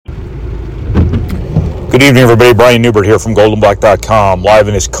Good evening, everybody. Brian Neubert here from goldenblack.com, live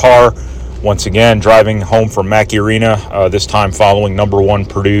in his car, once again, driving home from Mackey Arena, this time following number one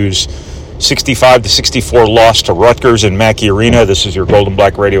Purdue's 65-64 loss to Rutgers in Mackey Arena. This is your Golden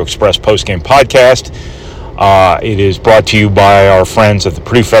Black Radio Express postgame podcast. It is brought to you by our friends at the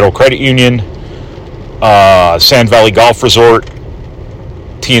Purdue Federal Credit Union, Sand Valley Golf Resort,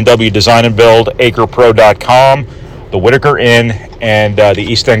 T&W Design and Build, AcrePro.com, the Whitaker Inn, and the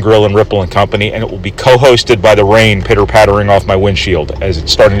East End Grill and Ripple and Company, and it will be co-hosted by the rain pitter-pattering off my windshield as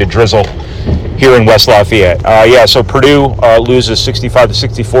it's starting to drizzle here in West Lafayette. So Purdue loses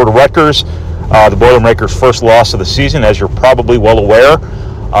 65-64 to Rutgers, the Boilermakers' first loss of the season, as you're probably well aware.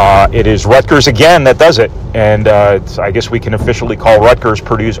 It is Rutgers again that does it, and I guess we can officially call Rutgers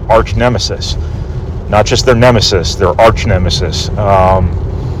Purdue's arch nemesis. Not just their nemesis, their arch nemesis.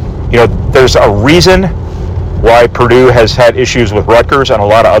 There's a reason why Purdue has had issues with Rutgers, and a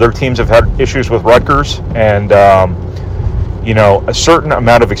lot of other teams have had issues with Rutgers. And, a certain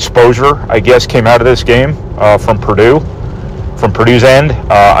amount of exposure, I guess, came out of this game from Purdue's end.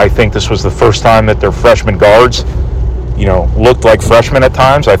 I think this was the first time that their freshman guards, looked like freshmen at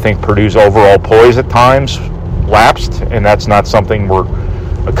times. I think Purdue's overall poise at times lapsed, and that's not something we're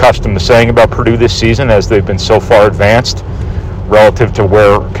accustomed to saying about Purdue this season, as they've been so far advanced relative to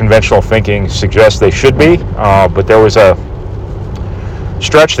where conventional thinking suggests they should be. But there was a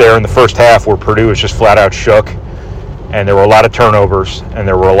stretch there in the first half where Purdue was just flat out shook, and there were a lot of turnovers, and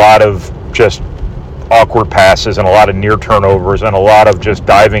there were a lot of just awkward passes, and a lot of near turnovers, and a lot of just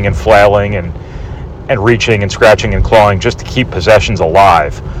diving and flailing and reaching and scratching and clawing just to keep possessions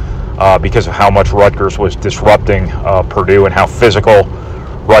alive because of how much Rutgers was disrupting Purdue, and how physical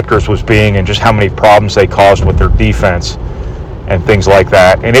Rutgers was being, and just how many problems they caused with their defense and things like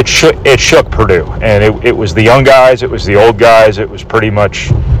that. And it shook Purdue, and it was the young guys, it was the old guys, it was pretty much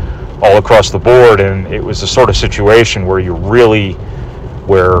all across the board. And it was the sort of situation where Zach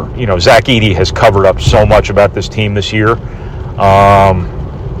Edey has covered up so much about this team this year.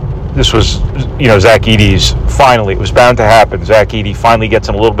 This was, Zach Edey's finally, it was bound to happen. Zach Edey finally gets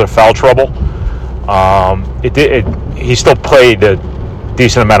in a little bit of foul trouble. He still played a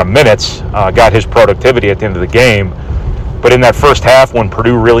decent amount of minutes, got his productivity at the end of the game. But in that first half, when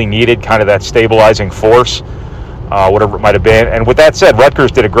Purdue really needed kind of that stabilizing force, whatever it might have been. And with that said,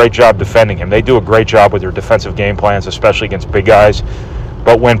 Rutgers did a great job defending him. They do a great job with their defensive game plans, especially against big guys.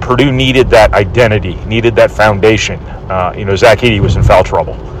 But when Purdue needed that identity, needed that foundation, Zach Edey was in foul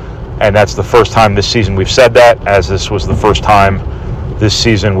trouble. And that's the first time this season we've said that, as this was the first time this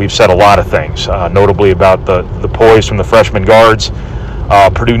season we've said a lot of things, notably about the poise from the freshman guards.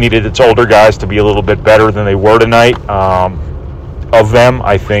 Purdue needed its older guys to be a little bit better than they were tonight. Of them,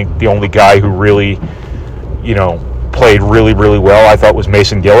 I think the only guy who really, played really, really well, I thought, was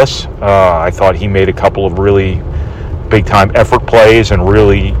Mason Gillis. I thought he made a couple of really big-time effort plays, and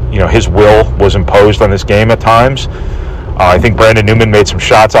really, his will was imposed on this game at times. I think Brandon Newman made some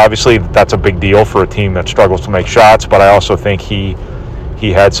shots. Obviously, that's a big deal for a team that struggles to make shots, but I also think he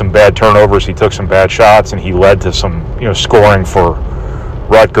had some bad turnovers. He took some bad shots, and he led to some, scoring for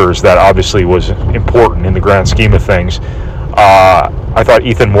Rutgers that obviously was important in the grand scheme of things. I thought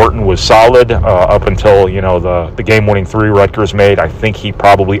Ethan Morton was solid up until the game-winning three Rutgers made. I think he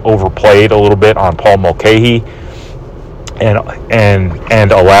probably overplayed a little bit on Paul Mulcahy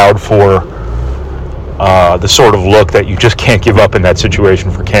and allowed for the sort of look that you just can't give up in that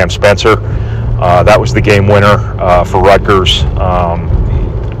situation for Cam Spencer. That was the game winner for Rutgers.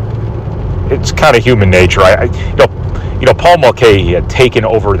 It's kind of human nature. Paul Mulcahy had taken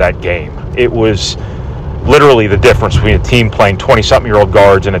over that game. It was literally the difference between a team playing 20-something-year-old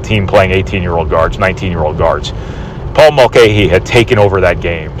guards and a team playing 18-year-old guards, 19-year-old guards. Paul Mulcahy had taken over that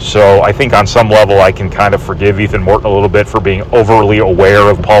game. So I think on some level I can kind of forgive Ethan Morton a little bit for being overly aware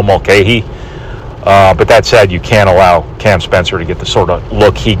of Paul Mulcahy. But that said, you can't allow Cam Spencer to get the sort of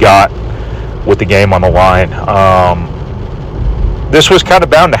look he got with the game on the line. This was kind of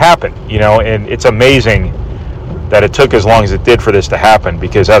bound to happen, and it's amazing that it took as long as it did for this to happen,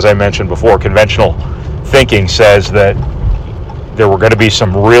 because as I mentioned before, conventional thinking says that there were going to be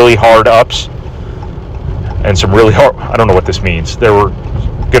some really hard ups and some really hard, I don't know what this means. There were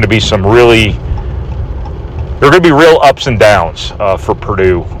going to be real ups and downs for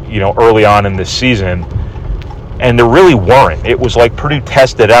Purdue, early on in this season, and there really weren't. It was like Purdue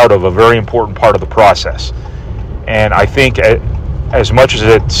tested out of a very important part of the process. And I think as much as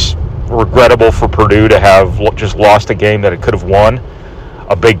it's regrettable for Purdue to have just lost a game that it could have won,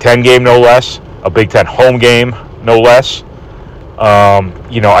 a Big Ten game no less, a Big Ten home game no less,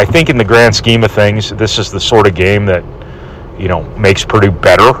 I think in the grand scheme of things, this is the sort of game that, makes Purdue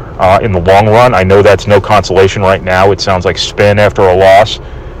better in the long run. I know that's no consolation right now. It sounds like spin after a loss.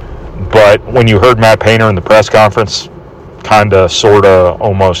 But when you heard Matt Painter in the press conference kind of, sort of,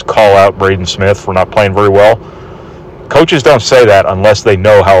 almost call out Braden Smith for not playing very well, coaches don't say that unless they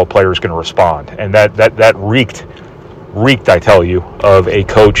know how a player is going to respond. And that reeked, I tell you, of a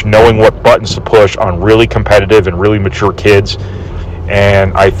coach knowing what buttons to push on really competitive and really mature kids.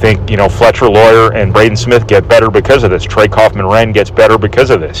 And I think, Fletcher Lawyer and Braden Smith get better because of this. Trey Kaufman-Wren gets better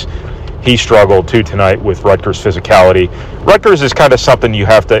because of this. He struggled, too, tonight with Rutgers' physicality. Rutgers is kind of something you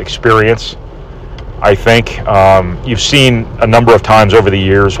have to experience, I think. You've seen a number of times over the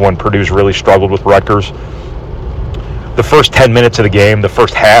years when Purdue's really struggled with Rutgers. The first 10 minutes of the game, the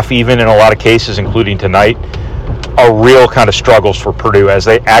first half even in a lot of cases, including tonight, are real kind of struggles for Purdue as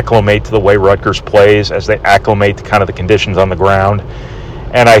they acclimate to the way Rutgers plays, as they acclimate to kind of the conditions on the ground.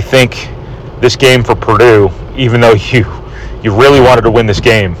 And I think this game for Purdue, even though you really wanted to win this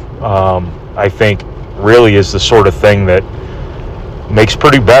game, I think really is the sort of thing that makes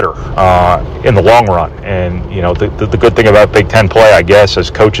Purdue better in the long run. And, the good thing about Big Ten play, I guess, as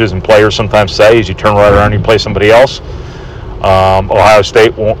coaches and players sometimes say, is you turn right around and you play somebody else. Ohio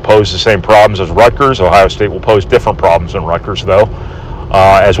State won't pose the same problems as Rutgers. Ohio State will pose different problems than Rutgers, though,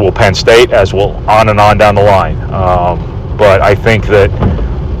 as will Penn State, as will on and on down the line. But I think that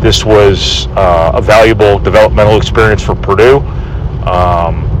this was a valuable developmental experience for Purdue.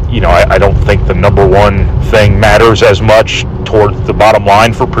 I don't think the number one thing matters as much towards the bottom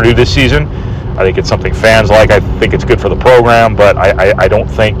line for Purdue this season. I think it's something fans like. I think it's good for the program, but I don't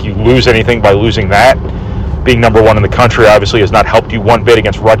think you lose anything by losing that. Being number one in the country obviously has not helped you one bit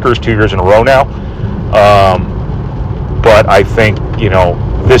against Rutgers 2 years in a row now. But I think,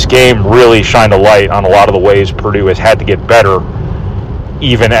 this game really shined a light on a lot of the ways Purdue has had to get better,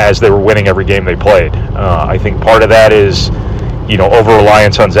 even as they were winning every game they played. I think part of that is,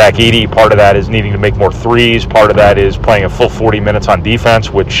 over-reliance on Zach Edey. Part of that is needing to make more threes. Part of that is playing a full 40 minutes on defense,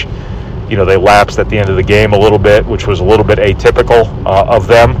 which, they lapsed at the end of the game a little bit, which was a little bit atypical of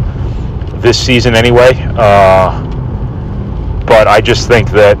them this season anyway. But I just think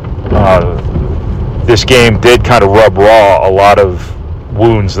that this game did kind of rub raw a lot of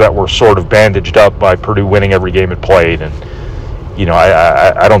wounds that were sort of bandaged up by Purdue winning every game it played. And,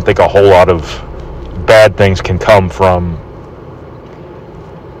 I don't think a whole lot of bad things can come from,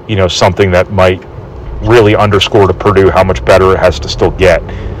 something that might really underscore to Purdue how much better it has to still get.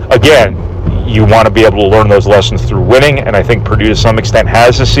 Again, you want to be able to learn those lessons through winning, and I think Purdue to some extent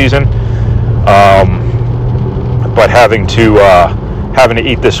has this season. But having to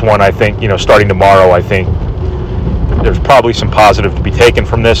eat this one, I think, starting tomorrow, I think there's probably some positive to be taken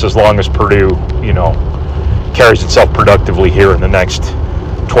from this as long as Purdue, carries itself productively here in the next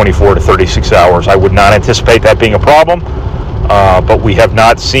 24 to 36 hours. I would not anticipate that being a problem, but we have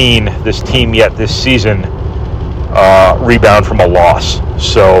not seen this team yet this season rebound from a loss.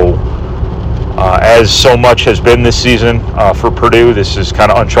 So as so much has been this season for Purdue, this is kind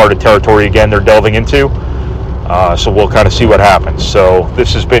of uncharted territory again they're delving into. So we'll kind of see what happens. So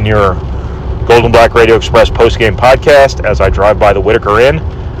this has been your Golden Black Radio Express postgame podcast as I drive by the Whitaker Inn.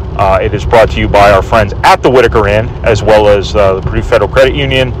 It is brought to you by our friends at the Whitaker Inn, as well as the Purdue Federal Credit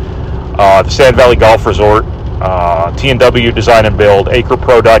Union, the Sand Valley Golf Resort, T&W Design and Build,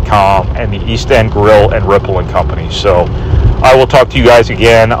 AcrePro.com, and the East End Grill and Ripple and Company. So I will talk to you guys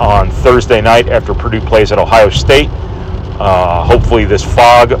again on Thursday night after Purdue plays at Ohio State. Hopefully this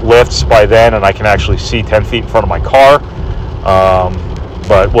fog lifts by then and I can actually see 10 feet in front of my car.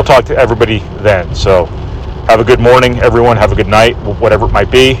 But we'll talk to everybody then. So have a good morning, everyone. Have a good night, whatever it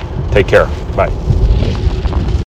might be. Take care.